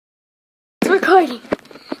recording.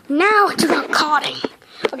 Now to recording.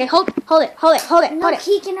 Okay, hold it. No,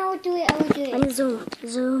 Keegan, I will do it. Let me zoom.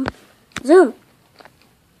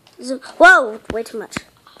 Whoa, way too much.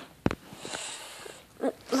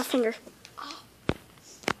 My finger.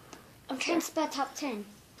 I'm trying to spell top 10.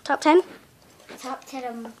 Top 10? Top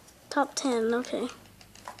 10. Top 10, okay.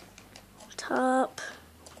 Top.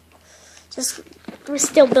 We're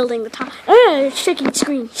still building the top. Shaking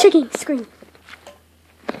screen.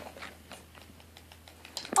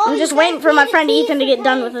 I'm just waiting for my friend Ethan to get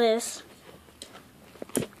done with this.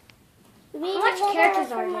 How much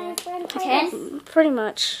characters are there? 10? Pretty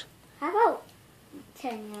much. How about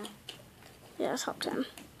 10, yeah. Yeah, top 10.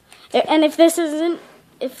 And if this isn't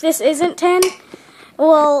 10,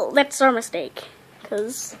 well, that's our mistake.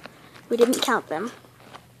 Because we didn't count them.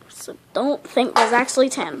 So don't think there's actually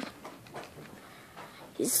 10.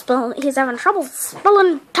 He's having trouble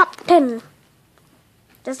spelling top 10.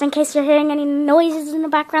 Just in case you're hearing any noises in the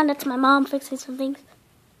background, that's my mom fixing some things.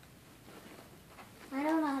 I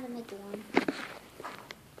don't know how to make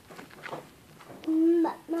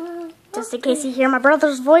one. Just in case you hear my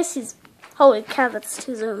brother's voice, he's... Holy cow, that's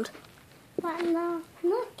too zoomed.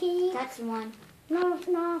 That's one. No.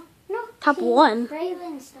 Top 1?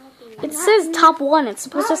 Braylon, stop it. It says top 1. It's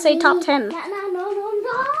supposed to say top 10. No.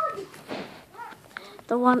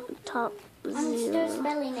 The one top 0. I'm still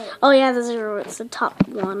spelling it. Oh yeah, the 0. It's the top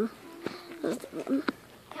 1. There's the 1.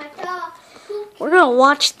 We're gonna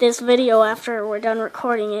watch this video after we're done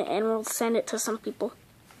recording it, and we'll send it to some people.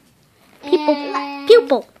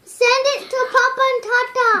 Pupil. Send it to Papa and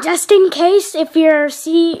Tata. Just in case, if you're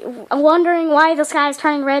wondering why the sky is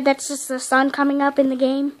turning red, that's just the sun coming up in the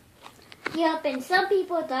game. Yep, and some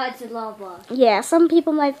people thought it's lava. Yeah, some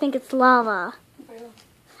people might think it's lava.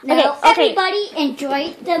 Now, Okay. everybody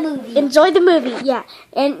enjoy the movie. Enjoy the movie, yeah.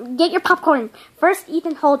 And get your popcorn. First,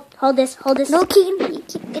 Ethan, hold this. No, Keegan,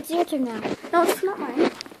 it's your turn now. No, it's not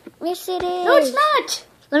mine. Yes, it is. No, it's not.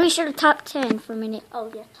 Let me show the top 10 for a minute. Oh,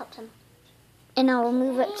 yeah, top 10. And I will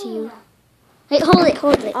move it to you. Hey, hold it.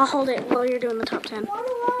 I'll hold it while you're doing the top 10. Why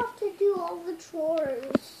do I have to do all the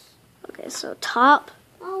chores? Okay, so top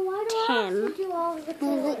Why do 10. I have to do all the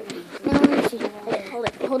chores? Hold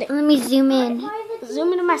it. Let me zoom in.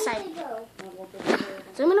 Zoom into my side.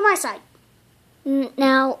 Zoom into my side.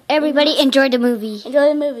 Now, everybody enjoy the movie. Enjoy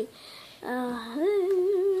the movie.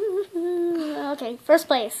 Okay, first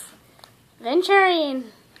place.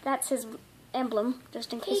 Venturian. That's his emblem,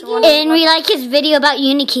 just in case you're wondering. And we like his video about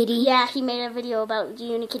Unikitty. Yeah, he made a video about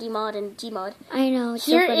Unikitty mod and Gmod. I know, it's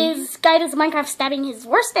Here so funny. is Guy Does Minecraft stabbing his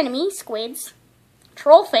worst enemy, squids.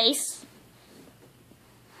 Trollface.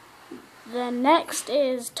 The next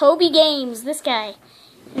is Toby Games, this guy.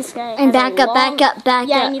 And back up.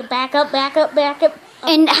 Yeah, I need to back up.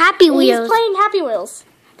 And Happy And Wheels. he's playing Happy Wheels.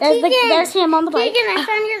 There's him on the bike. Keegan, I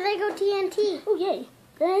found your Lego TNT. Oh, yay.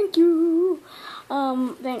 Thank you.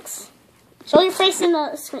 Thanks. Show your face in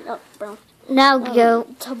the screen. Oh, bro. Now go.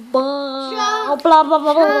 Blah, blah,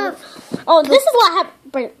 blah. Oh, this is what happened.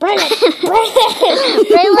 Braylon!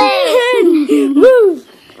 Move.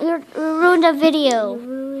 You ruined the video. You're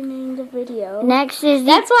ruining the video. Next is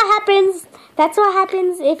That's what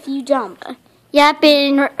happens if you jump. Yep,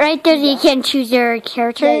 and right there you can choose your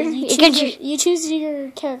character. Yeah, you choose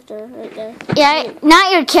your character right there. Yeah,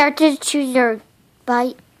 not your character, choose your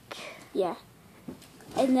bike. Yeah.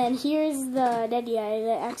 And then here's the dead guy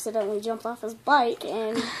that accidentally jumped off his bike,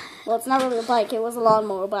 and, well, it's not really a bike, it was a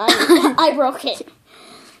lawnmower, but I broke it.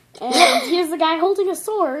 And here's the guy holding a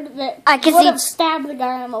sword that would have stabbed the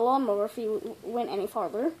guy on the lawnmower if he went any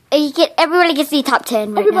farther. Everybody can see top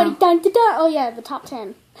 10 right now. Dun. Oh yeah, the top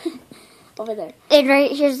 10. Over there. And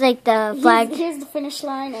right here's like the flag. Here's the finish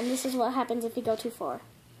line, and this is what happens if you go too far.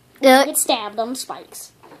 You get stabbed on the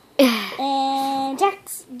spikes. And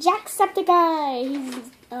Jacksepticeye. He's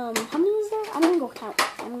how many is there? I'm gonna go count.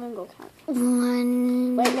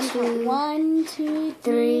 1, 2,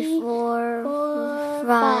 3, 4,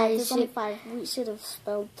 5. There's only 5. We should have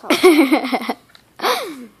spelled top 10.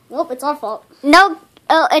 Nope, it's our fault. Nope.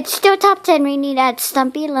 Oh, it's still top 10. We need that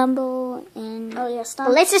Stumpy Lumbo and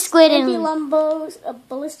Ballistic Squid Stumpy Lumbo, a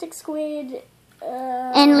Ballistic Squid,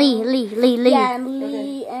 and Lee. Yeah, and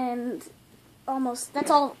Lee and almost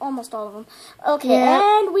all of them. Okay,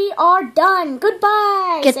 and we are done.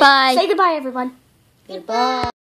 Goodbye. Goodbye. Say goodbye, everyone. Goodbye.